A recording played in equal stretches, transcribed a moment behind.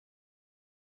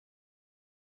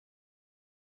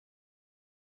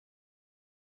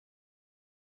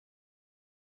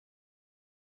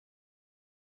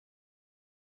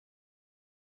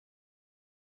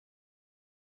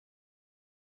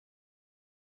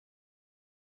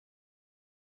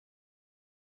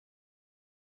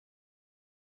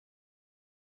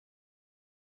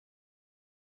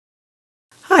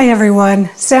Hi everyone,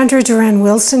 Sandra Duran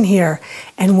Wilson here,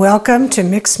 and welcome to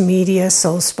Mixed Media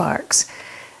Soul Sparks.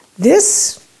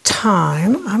 This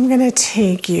time I'm going to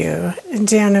take you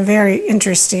down a very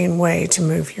interesting way to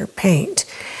move your paint.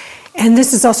 And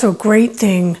this is also a great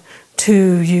thing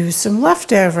to use some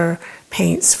leftover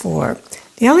paints for.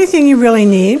 The only thing you really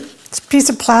need is a piece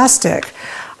of plastic.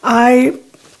 I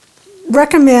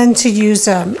recommend to use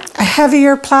a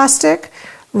heavier plastic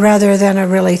rather than a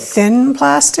really thin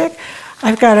plastic.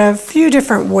 I've got a few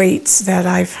different weights that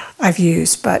I've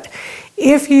used, but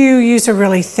if you use a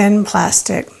really thin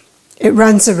plastic, it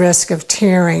runs the risk of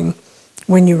tearing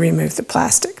when you remove the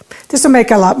plastic. This will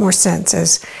make a lot more sense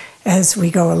as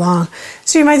we go along.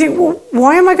 So you might think, well,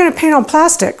 why am I going to paint on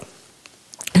plastic?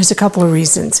 There's a couple of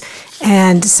reasons.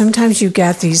 And sometimes you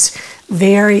get these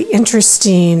very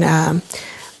interesting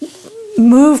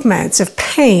movements of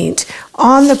paint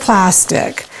on the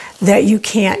plastic that you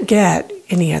can't get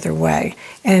any other way.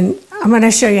 And I'm going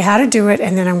to show you how to do it,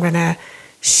 and then I'm going to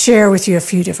share with you a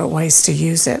few different ways to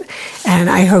use it. And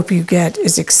I hope you get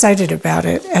as excited about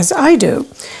it as I do.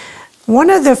 One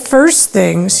of the first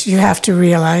things you have to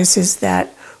realize is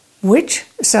that which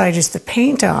side is the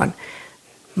paint on.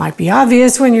 Might be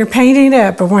obvious when you're painting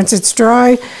it, but once it's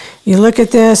dry, you look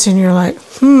at this and you're like,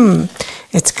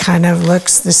 it kind of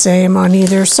looks the same on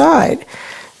either side.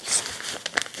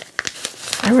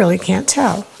 I really can't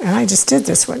tell, and I just did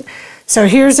this one. So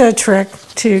here's a trick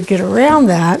to get around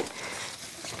that,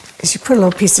 is you put a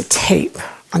little piece of tape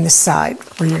on the side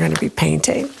where you're going to be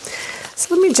painting.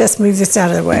 So let me just move this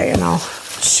out of the way, and I'll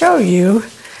show you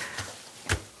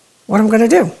what I'm going to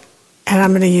do. And I'm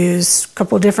going to use a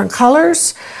couple different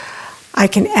colors. I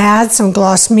can add some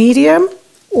gloss medium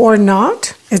or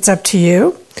not. It's up to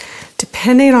you.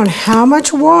 Depending on how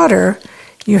much water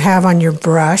you have on your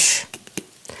brush,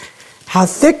 how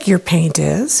thick your paint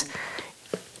is.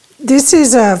 This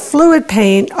is a fluid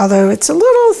paint, although it's a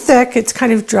little thick. It's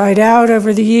kind of dried out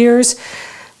over the years.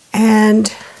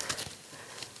 And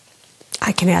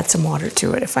I can add some water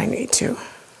to it if I need to.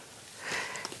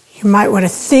 You might want to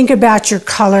think about your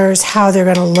colors, how they're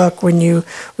going to look when you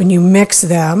mix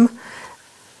them.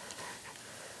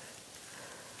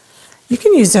 You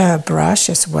can use a brush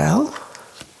as well.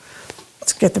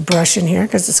 Let's get the brush in here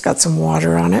because it's got some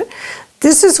water on it.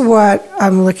 This is what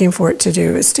I'm looking for it to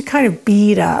do, is to kind of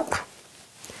bead up.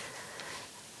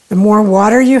 The more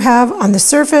water you have on the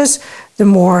surface, the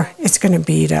more it's going to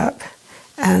bead up.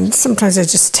 And sometimes it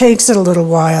just takes it a little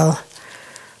while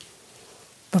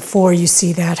before you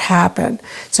see that happen.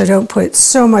 So don't put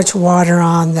so much water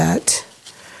on that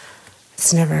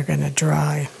it's never going to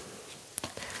dry.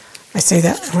 I say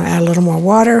that I'm going to add a little more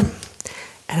water, and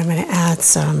I'm going to add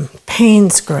some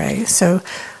Payne's gray. So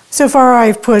far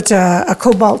I've put a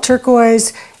cobalt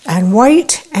turquoise and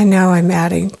white, and now I'm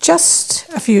adding just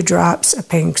a few drops of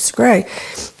Payne's gray.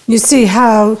 You see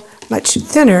how much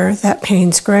thinner that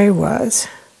Payne's gray was.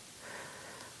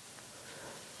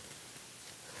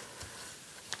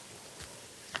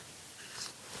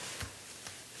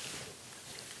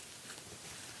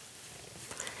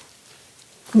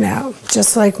 Now,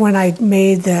 just like when I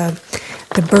made the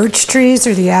birch trees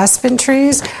or the aspen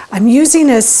trees, I'm using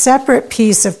a separate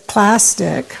piece of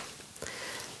plastic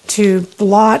to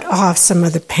blot off some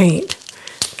of the paint.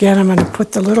 Again, I'm going to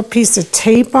put the little piece of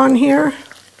tape on here,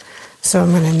 so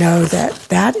I'm going to know that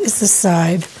that is the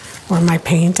side where my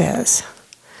paint is.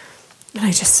 And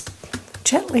I just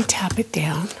gently tap it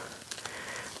down,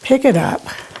 pick it up,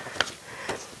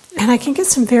 and I can get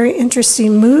some very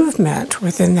interesting movement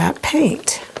within that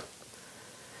paint.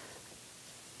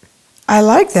 I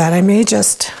like that. I may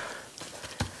just,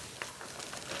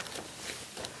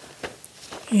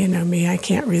 you know me, I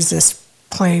can't resist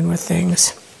playing with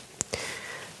things.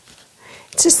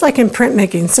 It's just like in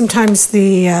printmaking. Sometimes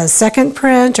the second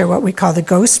print, or what we call the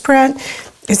ghost print,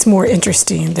 is more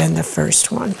interesting than the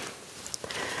first one.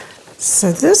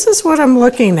 So this is what I'm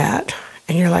looking at.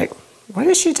 And you're like, what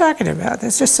is she talking about?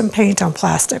 There's just some paint on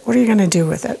plastic. What are you going to do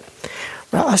with it?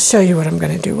 Well, I'll show you what I'm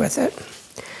going to do with it.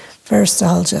 First,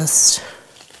 I'll just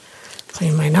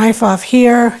clean my knife off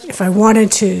here. If I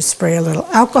wanted to spray a little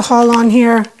alcohol on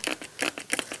here,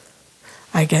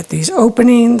 I get these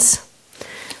openings.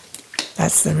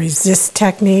 That's the resist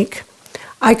technique.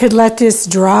 I could let this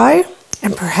dry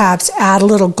and perhaps add a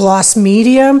little gloss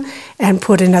medium and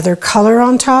put another color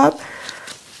on top.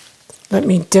 Let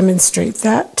me demonstrate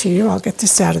that to you. I'll get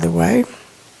this out of the way.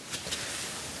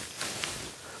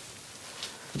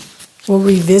 We'll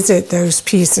revisit those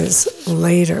pieces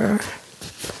later.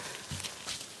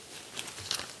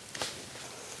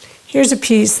 Here's a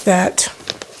piece that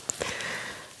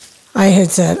I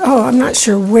had said, oh, I'm not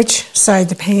sure which side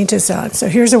the paint is on. So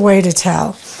here's a way to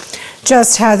tell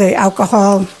just how the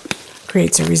alcohol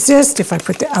creates a resist. If I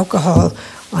put the alcohol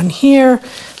on here,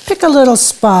 pick a little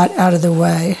spot out of the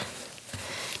way.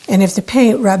 And if the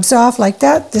paint rubs off like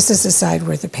that, this is the side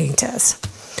where the paint is.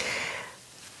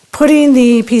 Putting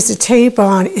the piece of tape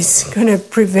on is going to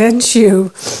prevent you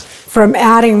from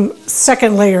adding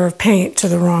second layer of paint to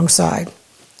the wrong side.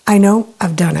 I know,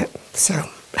 I've done it, so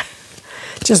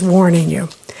just warning you.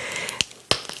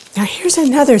 Now here's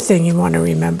another thing you want to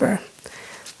remember.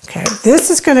 Okay,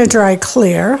 this is going to dry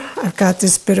clear. I've got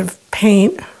this bit of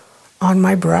paint on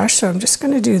my brush, so I'm just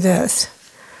going to do this.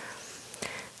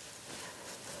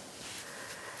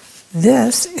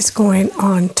 This is going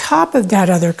on top of that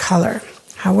other color.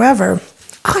 However,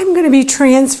 I'm going to be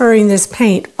transferring this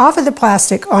paint off of the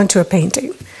plastic onto a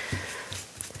painting.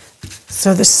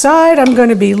 So the side I'm going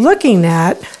to be looking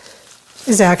at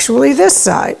is actually this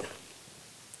side.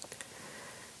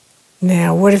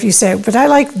 Now, what if you say, but I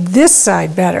like this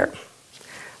side better?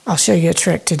 I'll show you a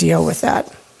trick to deal with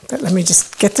that. But let me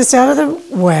just get this out of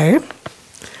the way.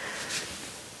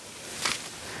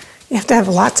 You have to have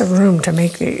lots of room to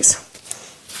make these.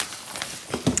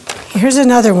 Here's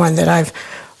another one that I've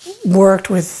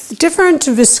worked with different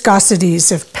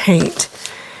viscosities of paint.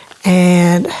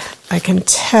 And I can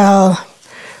tell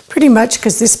pretty much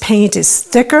because this paint is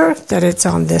thicker that it's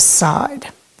on this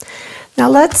side. Now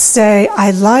let's say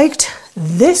I liked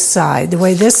this side, the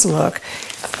way this looked.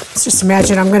 Let's just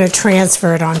imagine I'm going to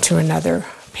transfer it onto another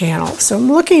panel. So I'm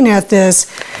looking at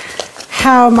this,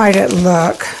 how might it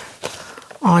look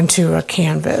onto a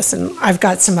canvas? And I've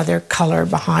got some other color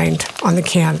behind on the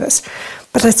canvas.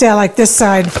 But let's say I like this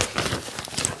side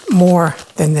more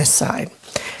than this side.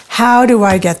 How do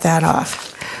I get that off?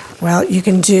 Well, you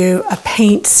can do a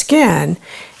paint skin,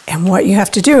 and what you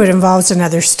have to do, it involves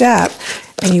another step.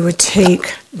 And you would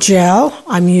take gel.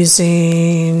 I'm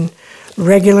using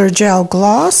regular gel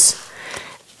gloss.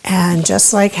 And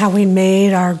just like how we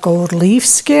made our gold leaf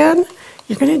skin,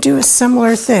 you're going to do a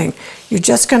similar thing. You're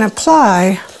just going to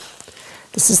apply,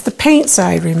 this is the paint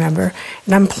side, remember,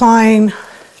 and I'm applying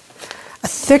a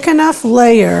thick enough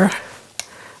layer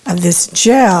of this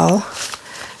gel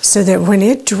so that when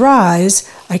it dries,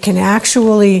 I can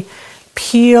actually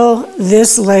peel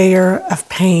this layer of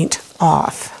paint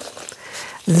off.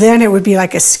 Then it would be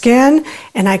like a skin,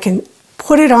 and I can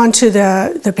put it onto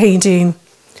the painting,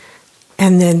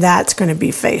 and then that's going to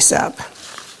be face up.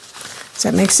 Does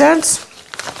that make sense?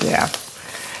 Yeah.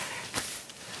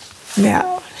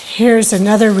 Now, here's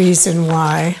another reason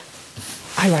why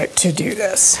I like to do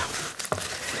this.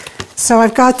 So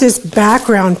I've got this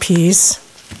background piece,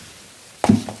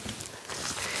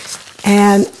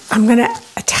 and I'm going to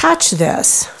attach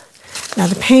this. Now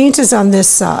the paint is on this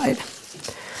side,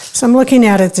 so I'm looking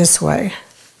at it this way.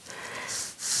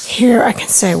 Here I can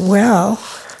say, well,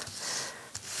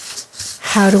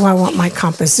 how do I want my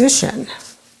composition?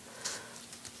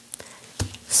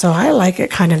 So I like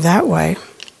it kind of that way.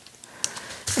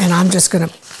 And I'm just going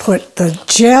to put the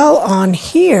gel on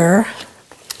here.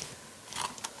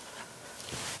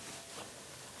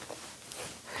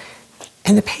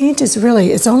 And the paint is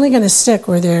really, it's only going to stick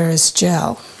where there is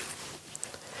gel.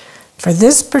 For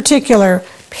this particular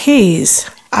piece,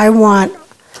 I want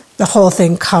the whole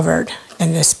thing covered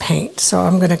in this paint. So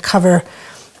I'm going to cover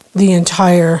the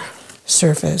entire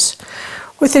surface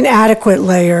with an adequate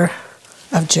layer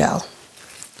of gel.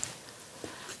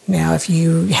 Now, if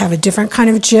you have a different kind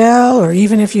of gel, or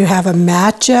even if you have a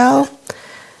matte gel,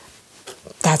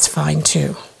 that's fine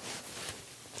too.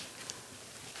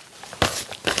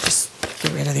 Just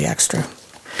get rid of the extra.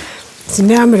 So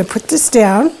now I'm going to put this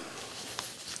down.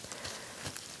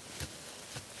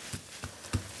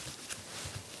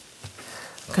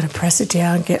 I'm going to press it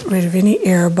down, get rid of any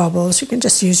air bubbles. You can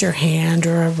just use your hand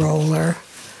or a roller.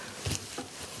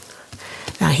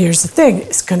 Now here's the thing,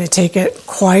 it's going to take it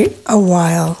quite a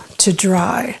while to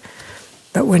dry.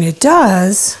 But when it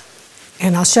does,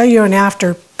 and I'll show you an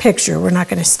after picture, we're not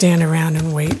going to stand around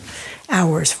and wait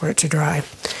hours for it to dry.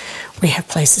 We have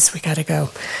places we got to go.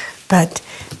 But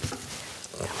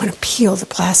I'm going to peel the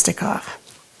plastic off.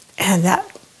 And that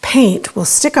paint will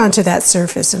stick onto that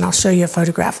surface, and I'll show you a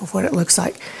photograph of what it looks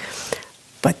like.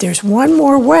 But there's one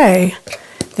more way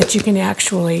that you can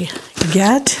actually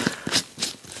get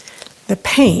the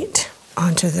paint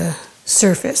onto the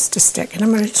surface to stick. And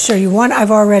I'm going to show you one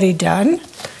I've already done.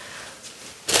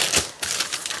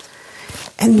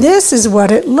 And this is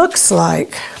what it looks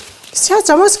like. See how it's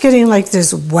almost getting like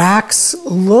this wax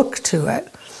look to it,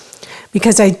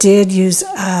 because I did use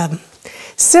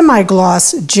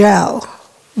semi-gloss gel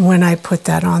when I put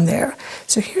that on there.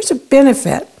 So here's a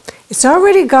benefit. It's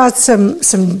already got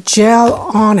some gel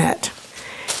on it.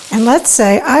 And let's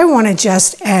say I want to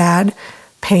just add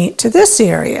paint to this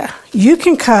area. You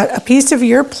can cut a piece of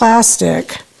your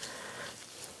plastic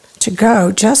to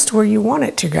go just where you want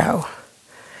it to go.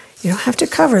 You don't have to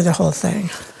cover the whole thing.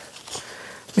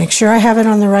 Make sure I have it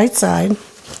on the right side.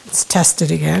 Let's test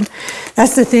it again.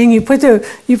 That's the thing. You put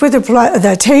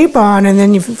the tape on, and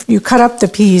then you cut up the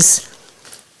piece.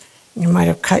 You might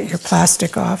have cut your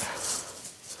plastic off.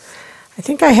 I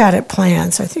think I had it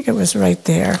planned, so I think it was right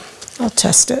there. I'll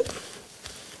test it.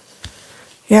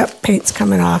 Yep, paint's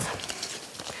coming off.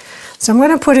 So I'm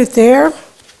going to put it there.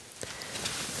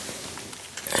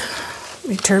 Let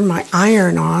me turn my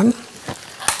iron on.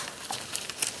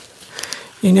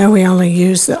 You know we only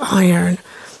use the iron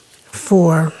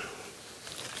for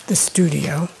the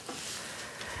studio.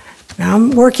 Now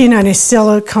I'm working on a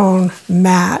silicone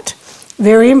mat.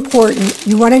 Very important.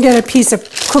 You want to get a piece of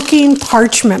cooking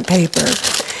parchment paper.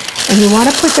 And you want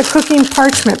to put the cooking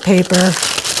parchment paper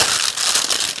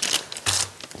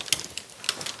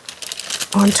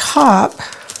on top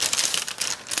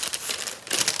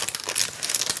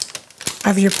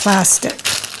of your plastic.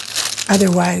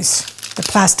 Otherwise, the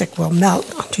plastic will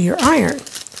melt onto your iron.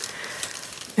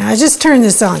 Now I just turned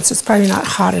this on, so it's probably not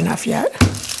hot enough yet.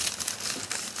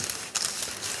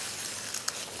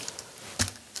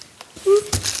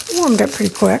 Warmed up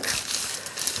pretty quick.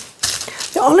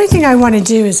 The only thing I want to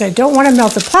do is I don't want to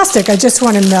melt the plastic, I just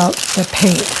want to melt the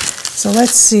paint. So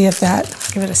let's see if that,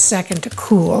 give it a second to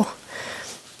cool.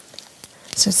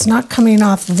 So it's not coming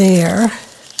off there,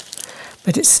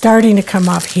 but it's starting to come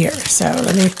off here. So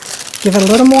let me give it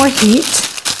a little more heat,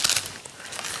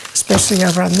 especially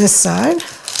over on this side.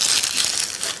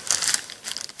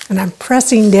 And I'm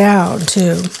pressing down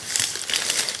too,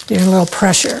 doing a little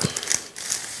pressure.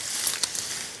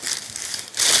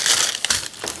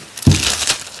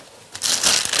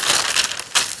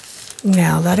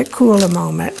 Now let it cool a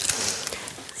moment.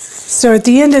 So at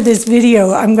the end of this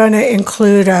video, I'm going to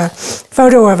include a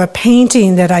photo of a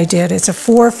painting that I did. It's a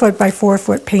 4-foot by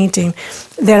 4-foot painting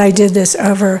that I did this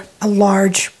over a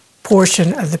large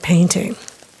portion of the painting.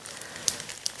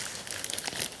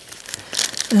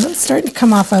 Now it's starting to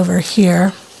come off over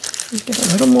here. Give it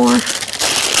a little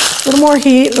more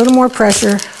heat, a little more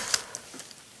pressure.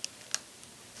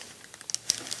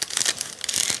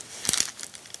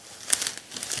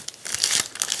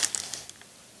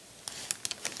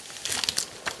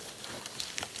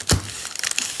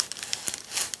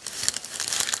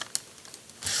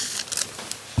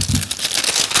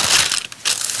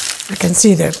 I can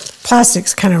see the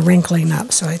plastic's kind of wrinkling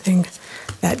up, so I think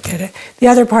that did it. The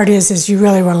other part is you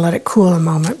really want to let it cool a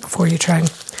moment before you try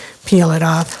and peel it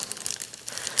off.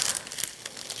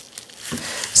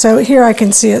 So here I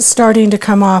can see it starting to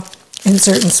come off in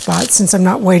certain spots since I'm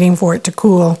not waiting for it to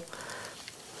cool.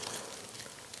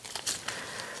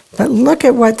 But look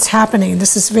at what's happening.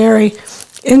 This is very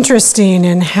interesting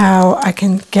in how I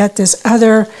can get this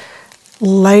other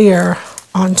layer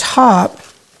on top.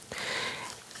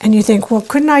 And you think, well,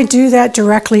 couldn't I do that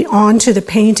directly onto the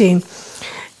painting?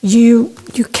 You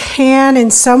can in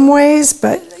some ways,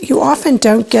 but you often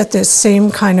don't get this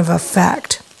same kind of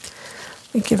effect.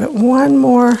 Let me give it one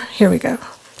more. Here we go.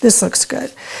 This looks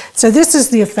good. So this is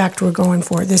the effect we're going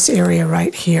for, this area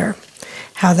right here,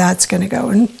 how that's going to go.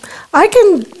 And I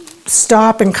can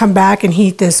stop and come back and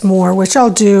heat this more, which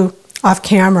I'll do off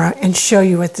camera and show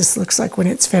you what this looks like when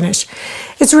it's finished.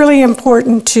 It's really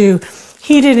important to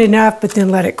heat it enough, but then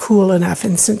let it cool enough.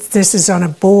 And since this is on a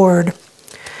board,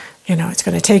 you know, it's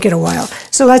going to take it a while.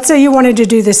 So let's say you wanted to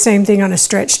do the same thing on a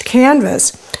stretched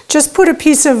canvas. Just put a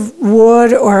piece of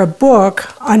wood or a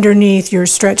book underneath your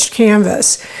stretched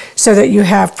canvas so that you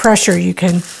have pressure you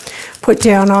can put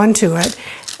down onto it.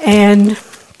 And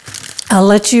I'll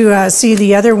let you see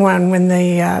the other one when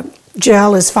the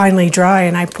gel is finally dry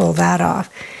and I pull that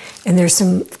off. And there's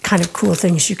some kind of cool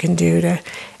things you can do to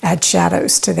add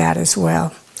shadows to that as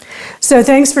well. So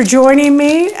thanks for joining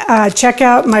me. Check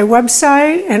out my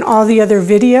website and all the other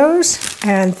videos.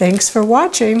 And thanks for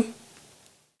watching.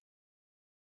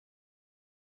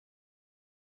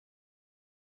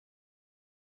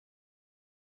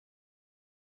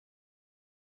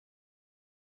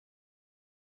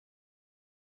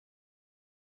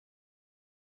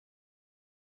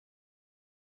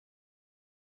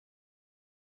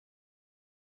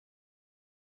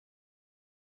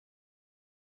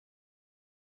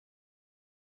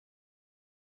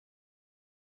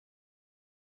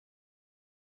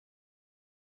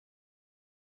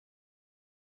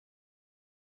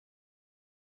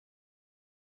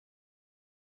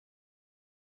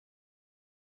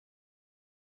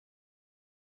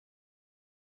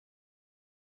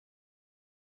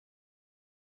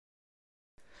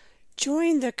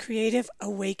 Join the Creative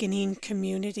Awakening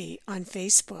community on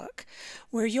Facebook,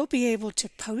 where you'll be able to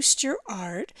post your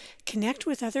art, connect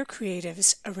with other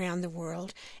creatives around the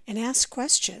world, and ask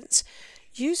questions.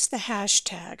 Use the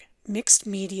hashtag Mixed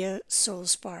Media Soul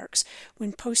Sparks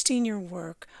when posting your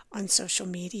work on social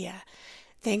media.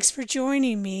 Thanks for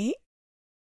joining me,